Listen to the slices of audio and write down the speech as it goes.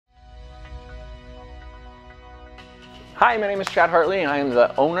Hi, my name is Chad Hartley, and I am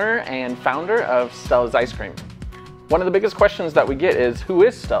the owner and founder of Stella's Ice Cream. One of the biggest questions that we get is, who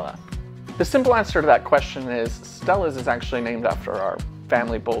is Stella? The simple answer to that question is, Stella's is actually named after our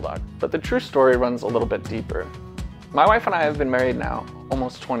family bulldog, but the true story runs a little bit deeper. My wife and I have been married now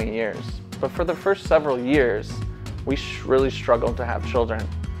almost 20 years, but for the first several years, we really struggled to have children.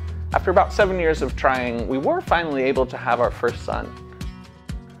 After about 7 years of trying, we were finally able to have our first son.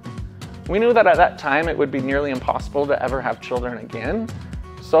 We knew that at that time it would be nearly impossible to ever have children again,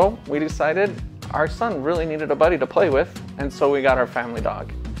 so we decided our son really needed a buddy to play with, and so we got our family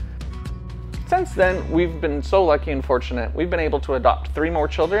dog. Since then, we've been so lucky and fortunate. We've been able to adopt 3 more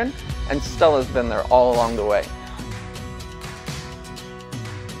children, and Stella's been there all along the way.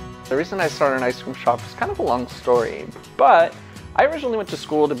 The reason I started an ice cream shop is kind of a long story, but I originally went to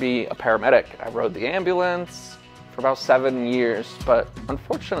school to be a paramedic. I rode the ambulance for about 7 years, but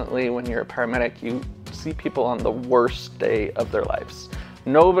unfortunately, when you're a paramedic, you see people on the worst day of their lives.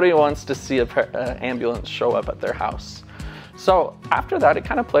 Nobody wants to see an ambulance show up at their house. So after that, it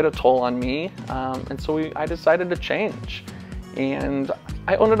kind of played a toll on me, and so I decided to change. And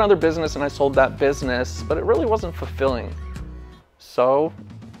I owned another business and I sold that business, but it really wasn't fulfilling. So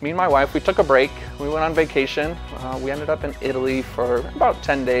me and my wife, we took a break. We went on vacation. We ended up in Italy for about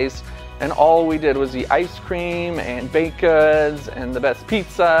 10 days. And all we did was eat ice cream and baked goods and the best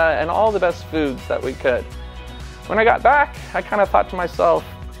pizza and all the best foods that we could. When I got back, I kind of thought to myself,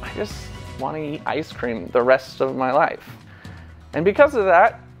 I just want to eat ice cream the rest of my life. And because of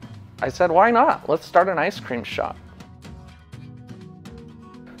that, I said, why not? Let's start an ice cream shop.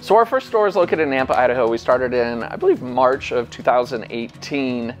 So our first store is located in Nampa, Idaho. We started in, I believe, March of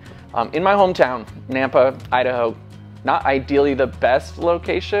 2018 in my hometown, Nampa, Idaho. Not ideally the best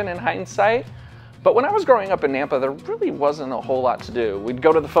location in hindsight, but when I was growing up in Nampa, there really wasn't a whole lot to do. We'd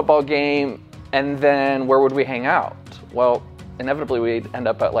go to the football game, and then where would we hang out? Well, inevitably we'd end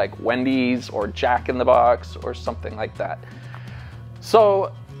up at like Wendy's or Jack in the Box or something like that.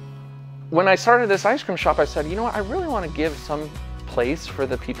 So when I started this ice cream shop, I said, you know what, I really want to give some place for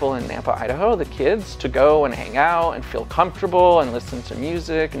the people in Nampa, Idaho, the kids, to go and hang out and feel comfortable and listen to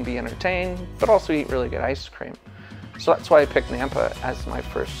music and be entertained, but also eat really good ice cream. So that's why I picked Nampa as my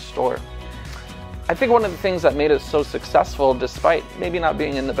first store. I think one of the things that made us so successful, despite maybe not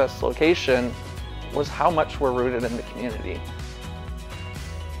being in the best location, was how much we're rooted in the community.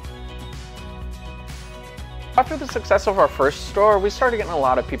 After the success of our first store, we started getting a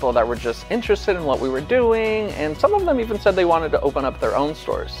lot of people that were just interested in what we were doing, and some of them even said they wanted to open up their own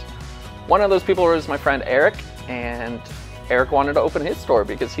stores. One of those people was my friend Eric, and Eric wanted to open his store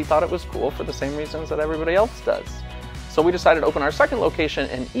because he thought it was cool for the same reasons that everybody else does. So we decided to open our second location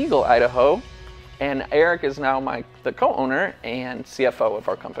in Eagle, Idaho, and Eric is now the co-owner and CFO of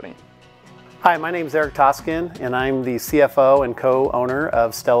our company. Hi, my name is Eric Toskin, and I'm the CFO and co-owner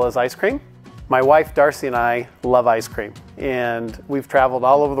of Stella's Ice Cream. My wife Darcy and I love ice cream, and we've traveled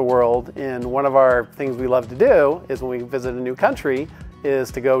all over the world, and one of our things we love to do is when we visit a new country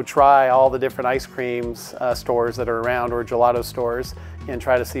is to go try all the different ice creams stores that are around, or gelato stores, and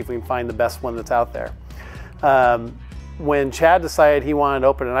try to see if we can find the best one that's out there. When Chad decided he wanted to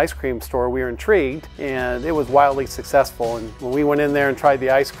open an ice cream store, we were intrigued, and it was wildly successful. And when we went in there and tried the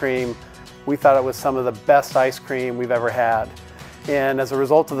ice cream, we thought it was some of the best ice cream we've ever had. And as a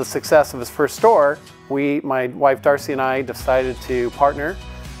result of the success of his first store, my wife Darcy and I decided to partner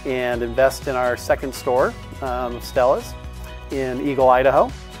and invest in our second store, Stella's, in Eagle,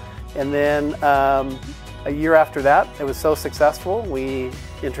 Idaho. And then a year after that, it was so successful, we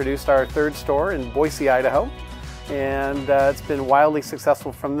introduced our third store in Boise, Idaho. And it's been wildly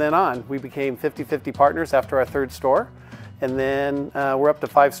successful from then on. We became 50-50 partners after our third store, and then we're up to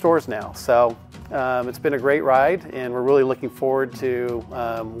 5 stores now. So it's been a great ride, and we're really looking forward to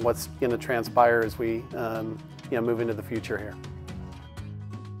what's going to transpire as we move into the future here.